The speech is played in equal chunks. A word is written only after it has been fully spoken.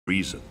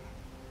Reason.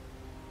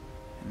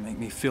 And make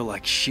me feel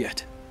like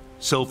shit.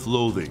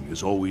 Self-loathing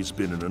has always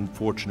been an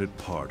unfortunate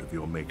part of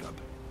your makeup.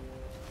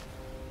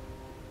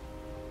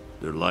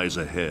 There lies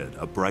ahead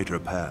a brighter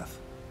path.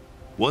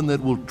 One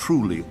that will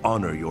truly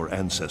honor your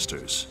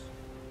ancestors.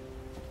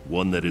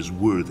 One that is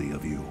worthy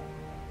of you.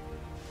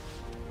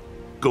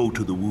 Go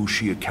to the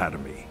Wuxi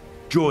Academy.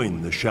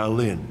 Join the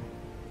Shaolin,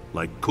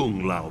 like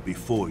Kung Lao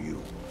before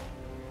you.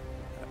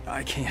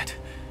 I can't.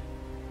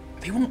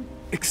 They won't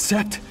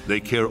accept. They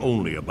care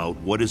only about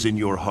what is in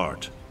your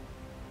heart,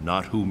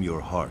 not whom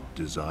your heart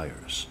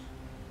desires.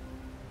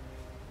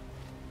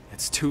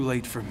 It's too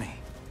late for me.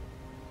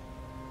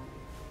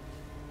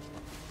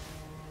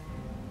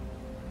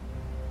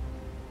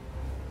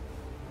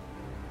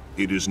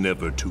 It is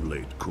never too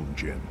late, Kung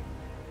Jin.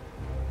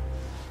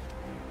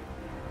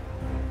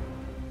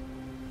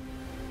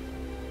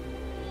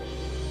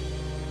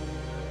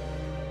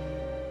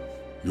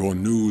 Your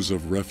news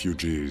of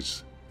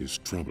refugees is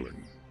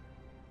troubling.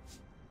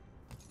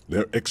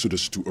 Their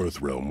exodus to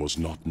Earthrealm was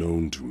not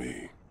known to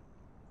me.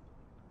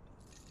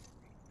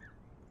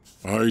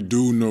 I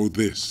do know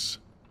this.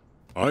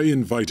 I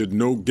invited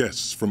no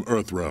guests from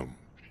Earthrealm.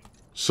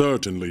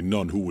 Certainly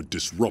none who would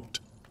disrupt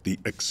the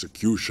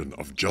execution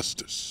of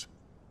justice.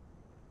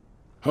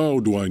 How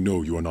do I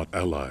know you are not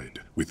allied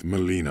with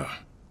Melina?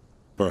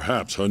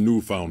 Perhaps her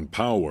newfound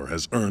power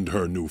has earned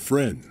her new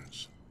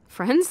friends.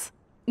 Friends?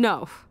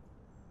 No.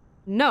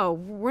 No,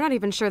 we're not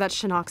even sure that's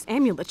Shinnok's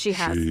amulet she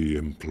has. She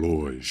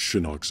employs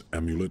Shinnok's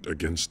amulet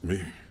against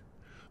me.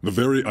 The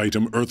very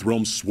item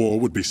Earthrealm swore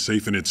would be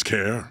safe in its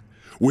care,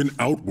 when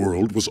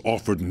Outworld was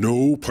offered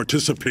no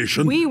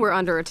participation. We were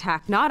under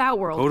attack, not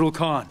Outworld. Kotal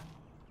Khan,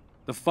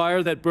 the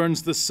fire that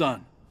burns the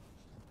sun.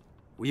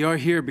 We are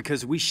here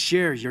because we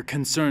share your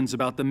concerns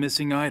about the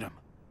missing item.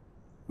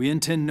 We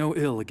intend no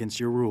ill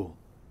against your rule.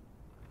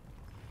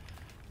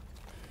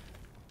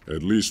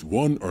 At least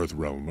one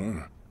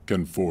Earthrealmer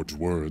can forge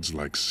words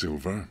like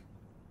silver.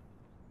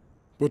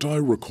 But I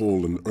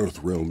recall an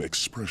Earthrealm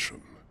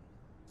expression.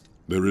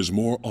 There is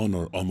more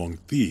honor among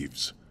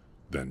thieves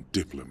than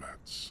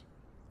diplomats.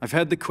 I've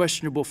had the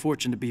questionable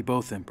fortune to be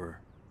both, Emperor.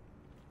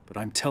 But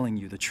I'm telling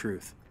you the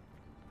truth.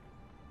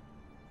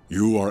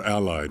 You are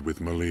allied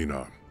with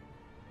Melina.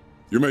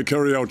 You may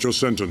carry out your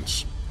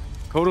sentence.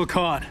 Kotal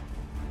Khan,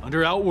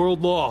 under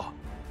Outworld law,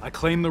 I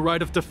claim the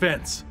right of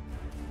defense.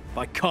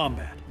 By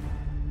combat.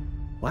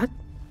 What?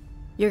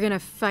 You're gonna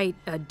fight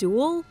a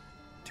duel?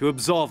 To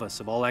absolve us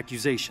of all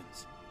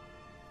accusations.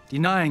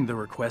 Denying the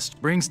request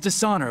brings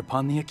dishonor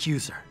upon the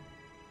accuser.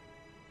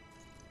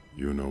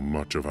 You know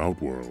much of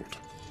Outworld.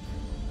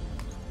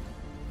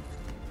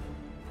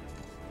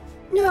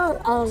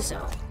 No,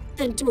 also,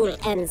 the duel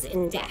ends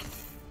in death.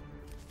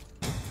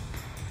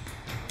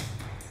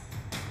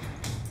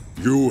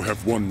 You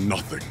have won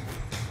nothing.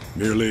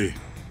 Merely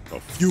a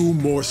few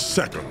more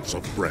seconds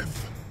of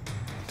breath.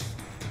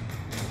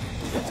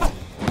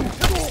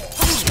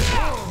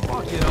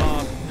 Fuck it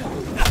off.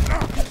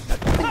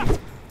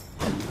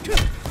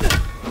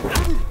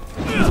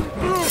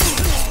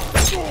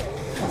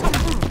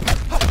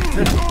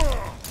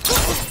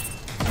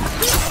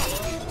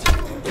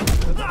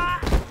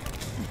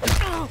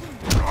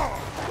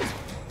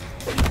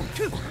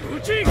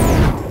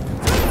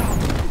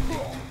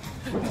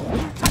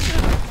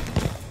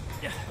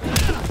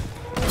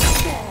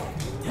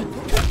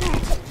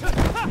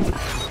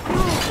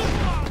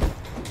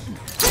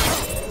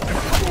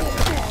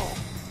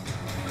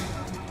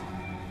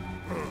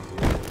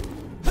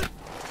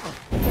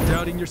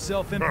 Doubting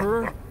yourself,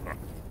 Emperor?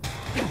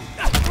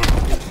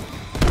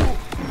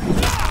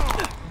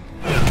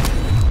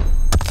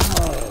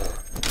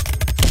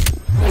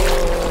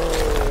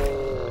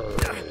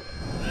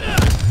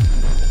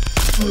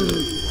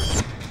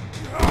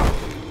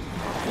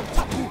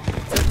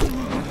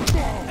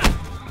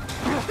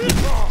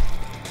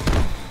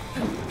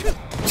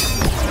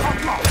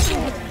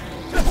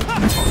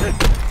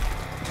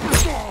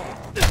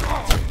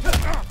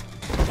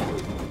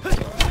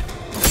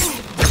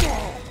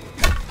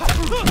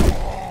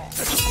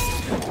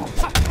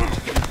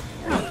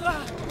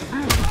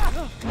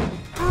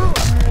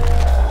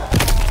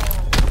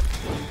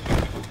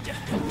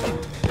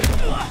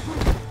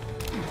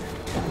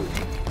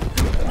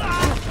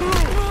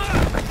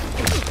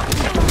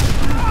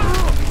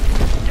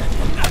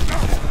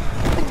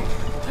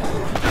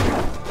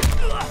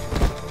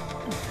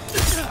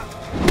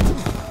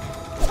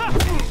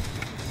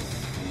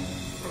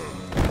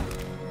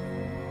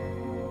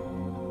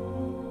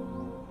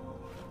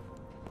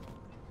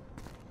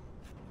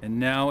 And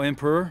now,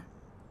 Emperor?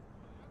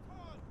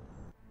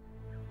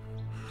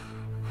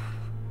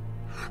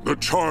 The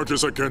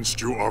charges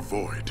against you are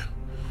void.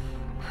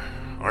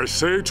 I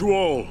say to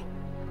all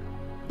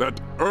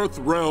that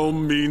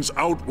Earthrealm means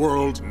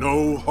Outworld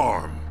no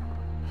harm.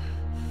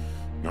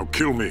 Now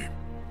kill me.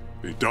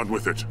 Be done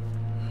with it.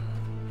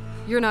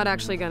 You're not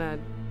actually gonna...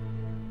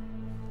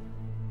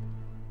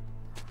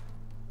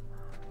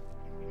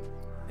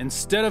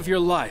 Instead of your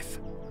life,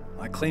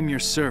 I claim your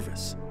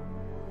service.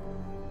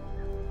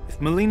 If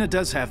Melina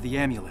does have the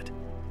amulet,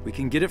 We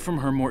can get it from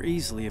her more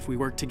easily if we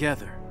work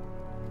together.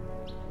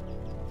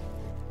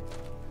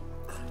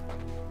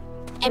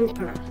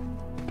 Emperor,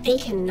 they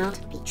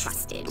cannot be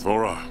trusted.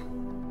 Dvora,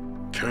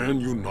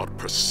 can you not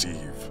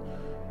perceive?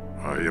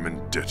 I am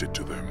indebted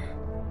to them.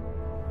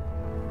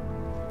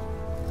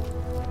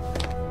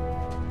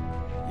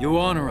 You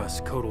honor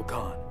us, Kotal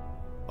Khan.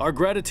 Our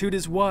gratitude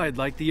is wide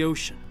like the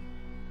ocean.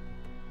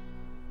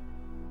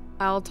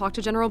 I'll talk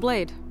to General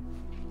Blade.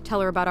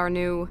 Tell her about our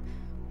new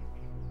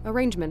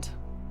arrangement.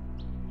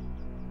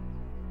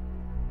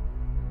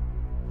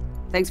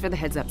 Thanks for the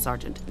heads up,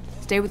 Sergeant.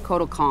 Stay with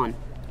Kotal Khan.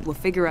 We'll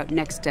figure out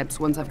next steps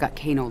once I've got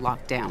Kano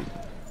locked down.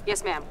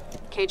 Yes, ma'am.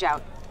 Cage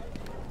out.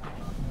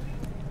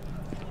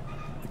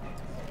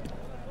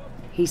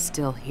 He's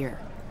still here.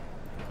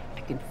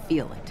 I can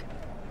feel it.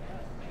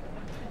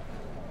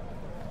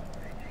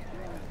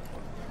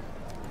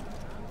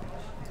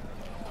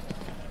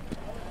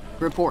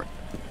 Report.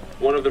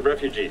 One of the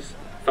refugees.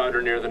 Found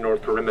her near the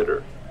north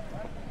perimeter.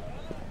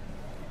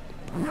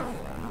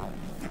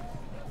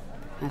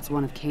 That's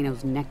one of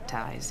Kano's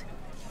neckties.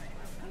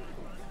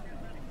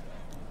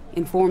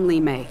 Inform Li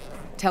Mei.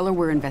 Tell her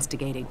we're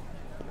investigating.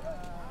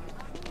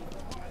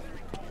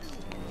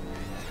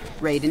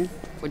 Raiden,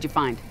 what'd you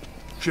find?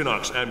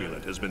 Shinnok's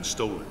amulet has been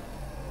stolen,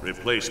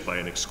 replaced by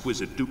an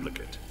exquisite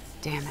duplicate.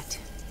 Damn it.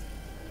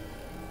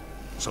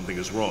 Something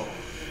is wrong.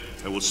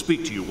 I will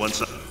speak to you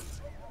once I...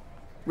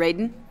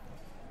 Raiden?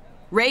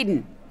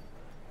 Raiden!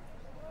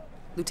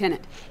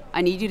 Lieutenant,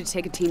 I need you to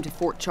take a team to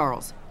Fort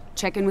Charles.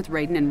 Check in with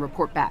Raiden and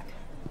report back.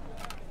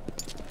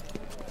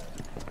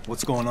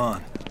 What's going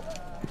on?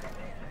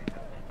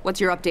 What's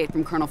your update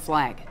from Colonel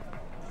Flagg?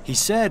 He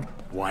said,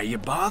 "Why are you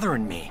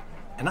bothering me?"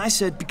 And I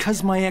said,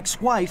 "Because my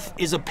ex-wife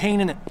is a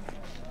pain in the..."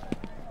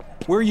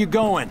 Where are you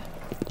going?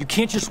 You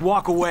can't just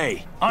walk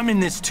away. I'm in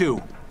this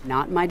too.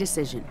 Not my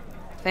decision.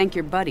 Thank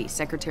your buddy,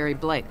 Secretary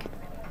Blake.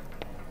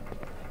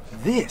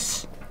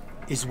 This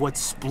is what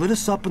split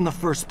us up in the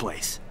first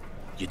place.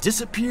 You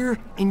disappear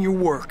in your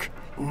work.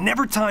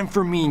 Never time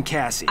for me and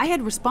Cassie. I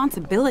had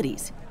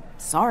responsibilities.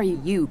 Sorry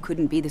you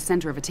couldn't be the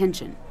center of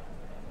attention.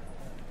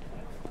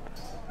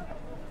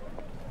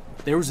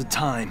 There was a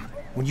time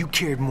when you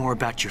cared more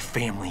about your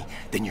family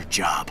than your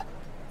job,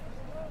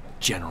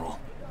 General.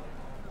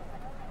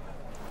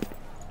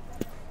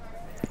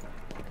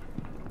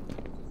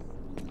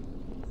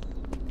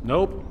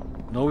 Nope.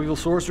 No evil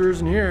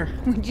sorcerers in here.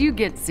 Would you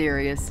get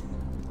serious?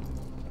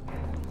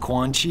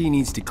 Quan Chi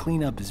needs to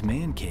clean up his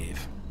man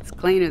cave. It's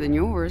cleaner than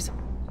yours.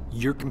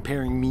 You're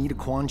comparing me to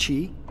Quan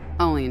Chi?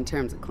 Only in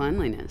terms of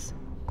cleanliness.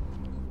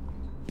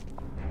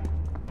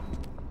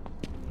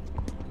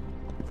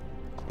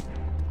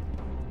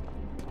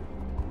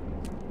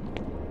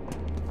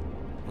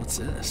 What's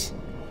this?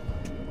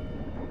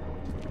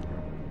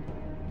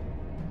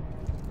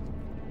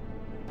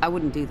 I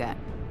wouldn't do that.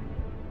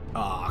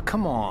 Aw,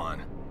 come on.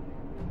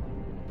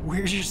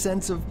 Where's your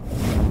sense of...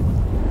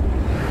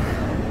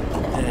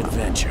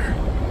 adventure?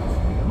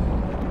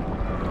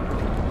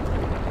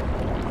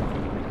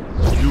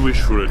 You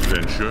wish for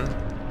adventure?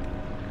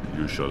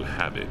 You shall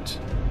have it.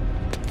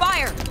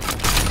 Fire!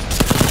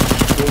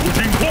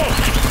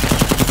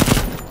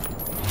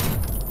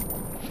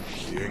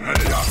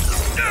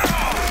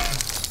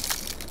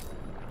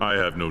 I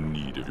have no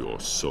need of your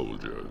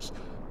soldiers,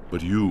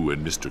 but you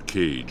and Mr.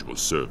 Cage will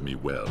serve me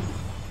well,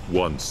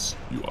 once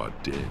you are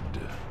dead.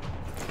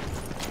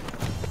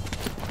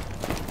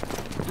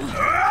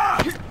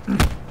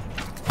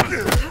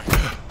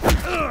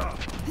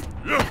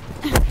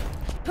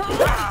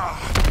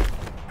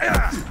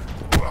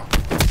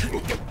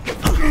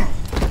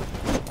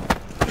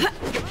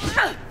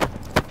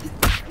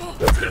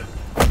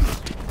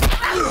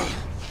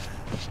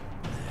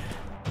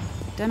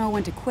 Don't know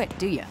when to quit,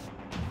 do ya?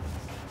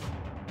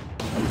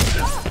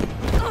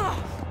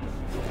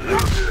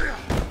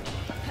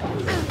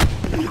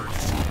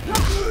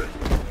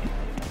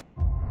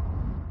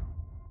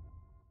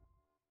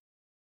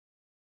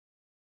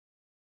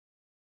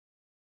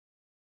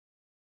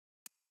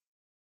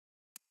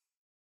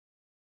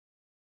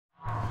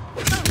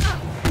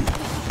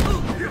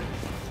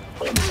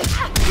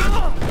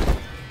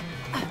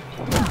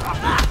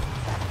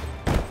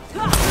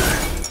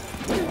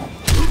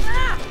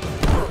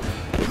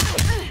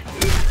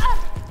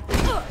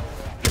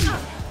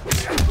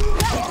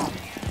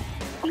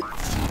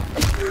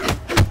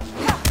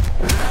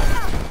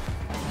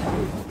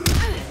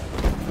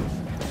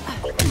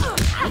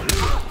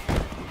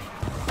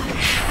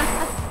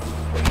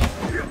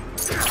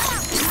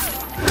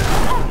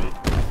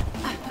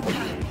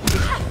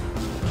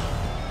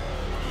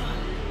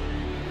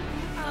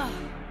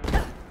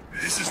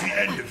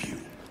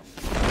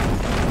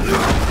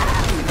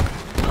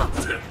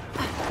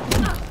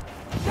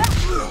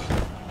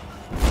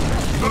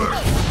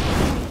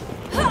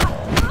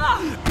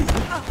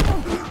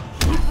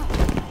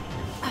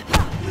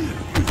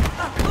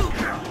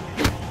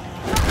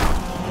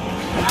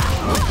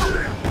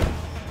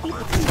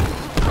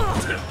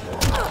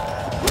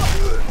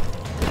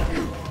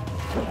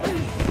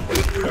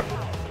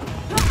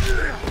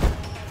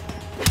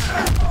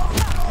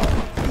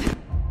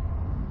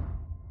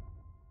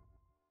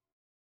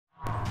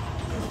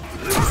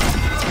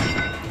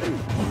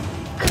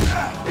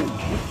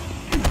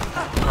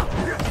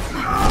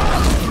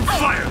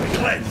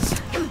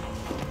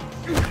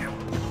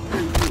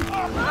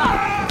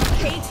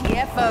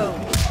 foe.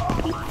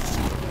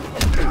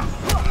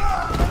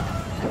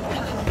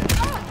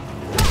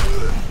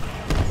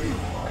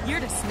 You're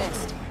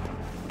dismissed.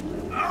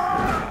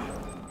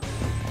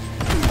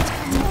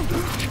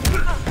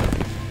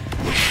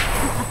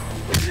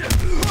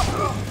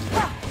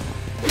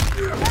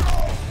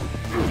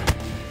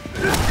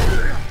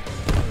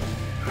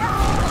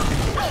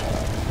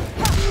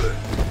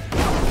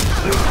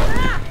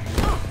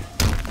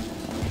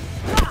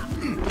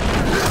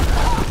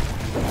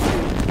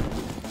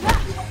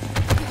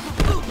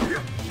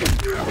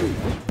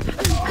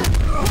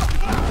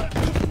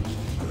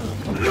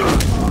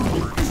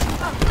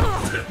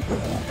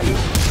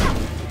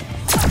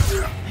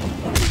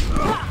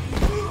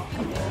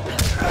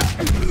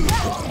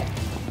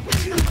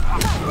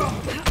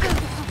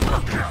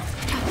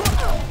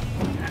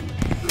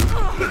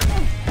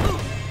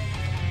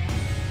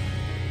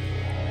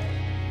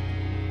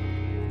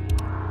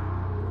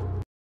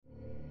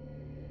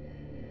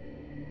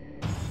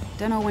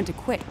 Don't know when to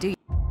quit, do you?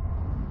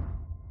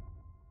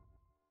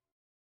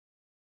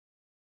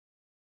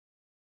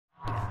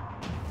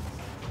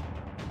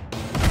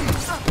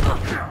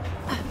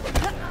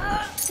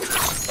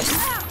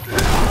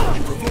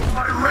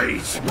 My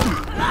rage!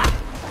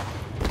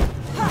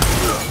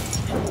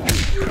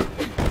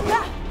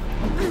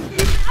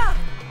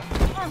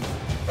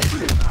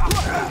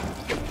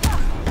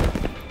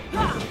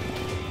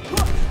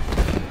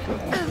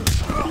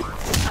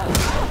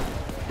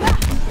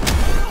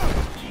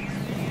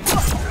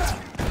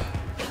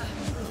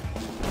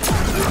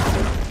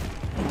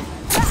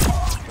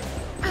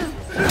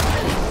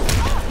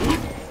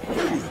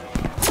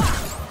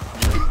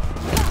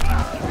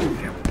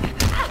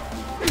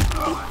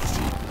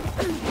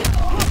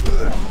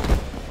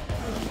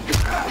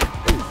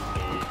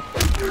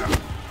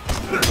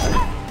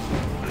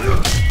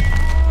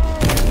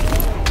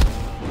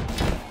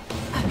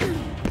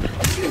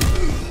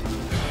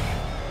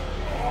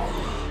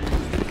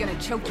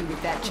 Choke you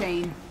with that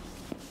chain.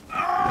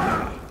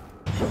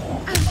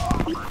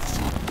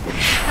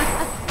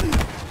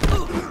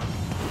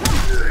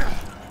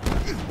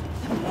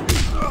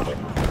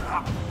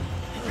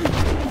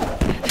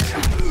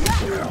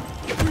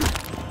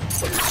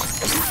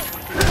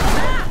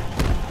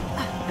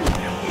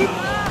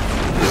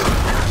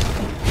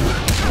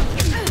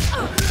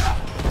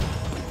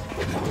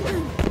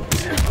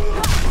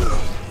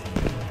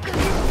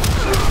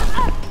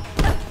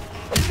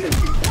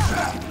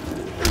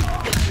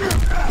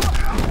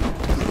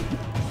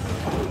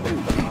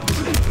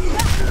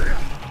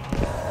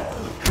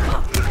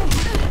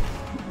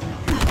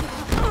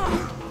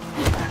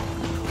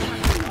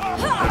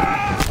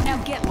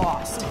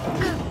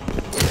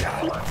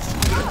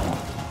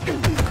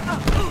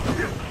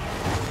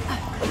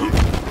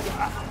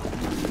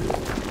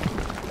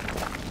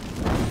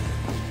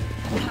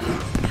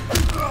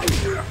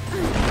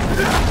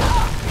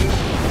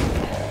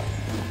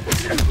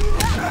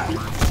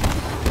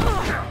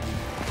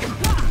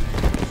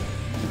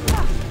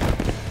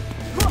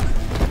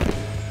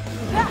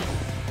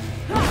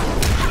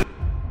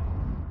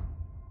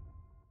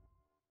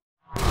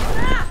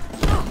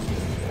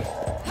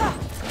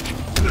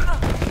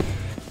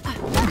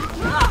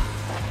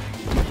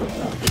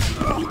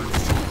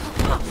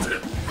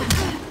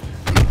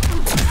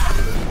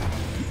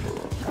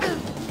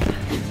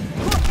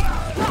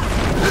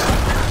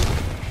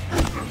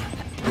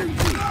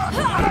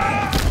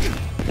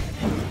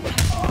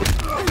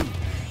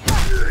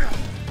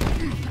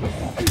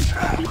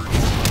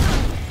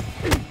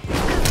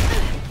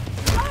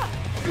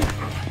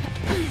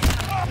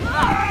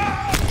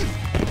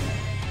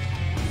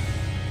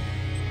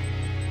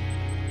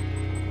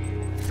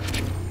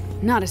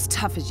 Not as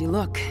tough as you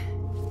look.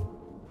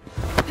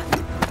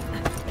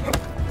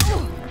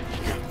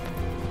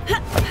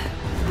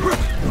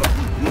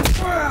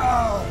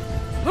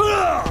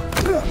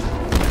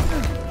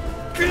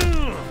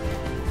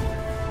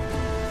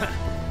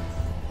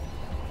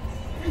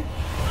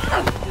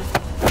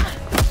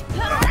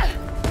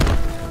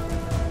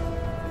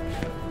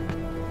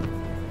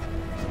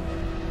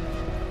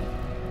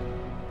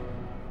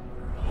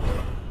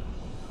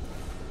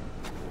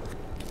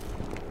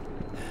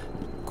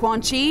 Quan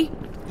Chi,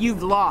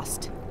 you've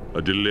lost.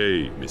 A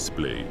delay, Miss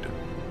Blade.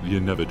 The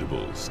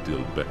inevitable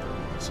still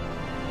beckons.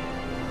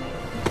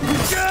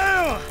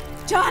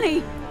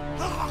 Johnny!